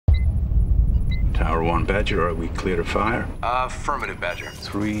Tower 1, Badger, are we clear to fire? Affirmative, Badger.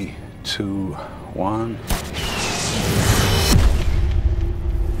 3, 2, 1.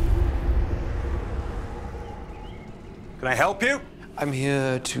 Can I help you? I'm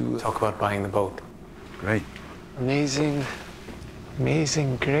here to talk about buying the boat. Great. Amazing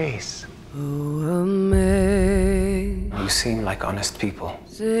grace. Oh, amazing You seem like honest people.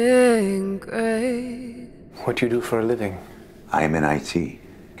 grace. What do you do for a living? I am in IT,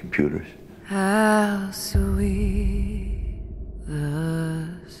 computers. How sweet the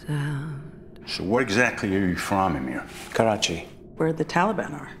sound So what exactly are you from, Emir? Karachi. Where the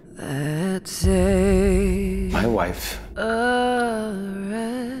Taliban are. that saves My wife a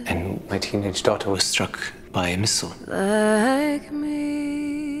wretch and my teenage daughter was struck by a missile. like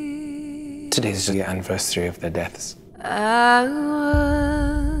me. Today's the anniversary of their deaths. I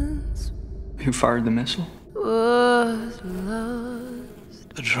once Who fired the missile? was lost,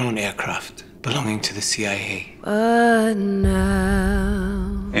 A drone aircraft belonging to the CIA. but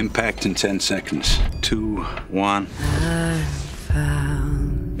now Impact in 10 seconds. 2, 1. I'm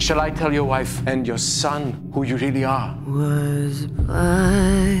found. Shall I tell your wife and your son who you really are? Was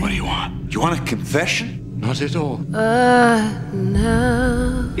blind, What do you want? You want a confession? Not at all. but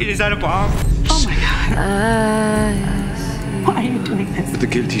now Is that a bomb? Oh my God. I Why are you doing this? The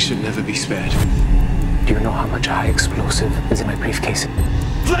guilty should never be spared. Do you know how much high explosive is in my briefcase?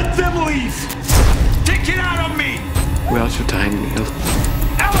 Let them leave! Take it out on me! We are to die, Neil.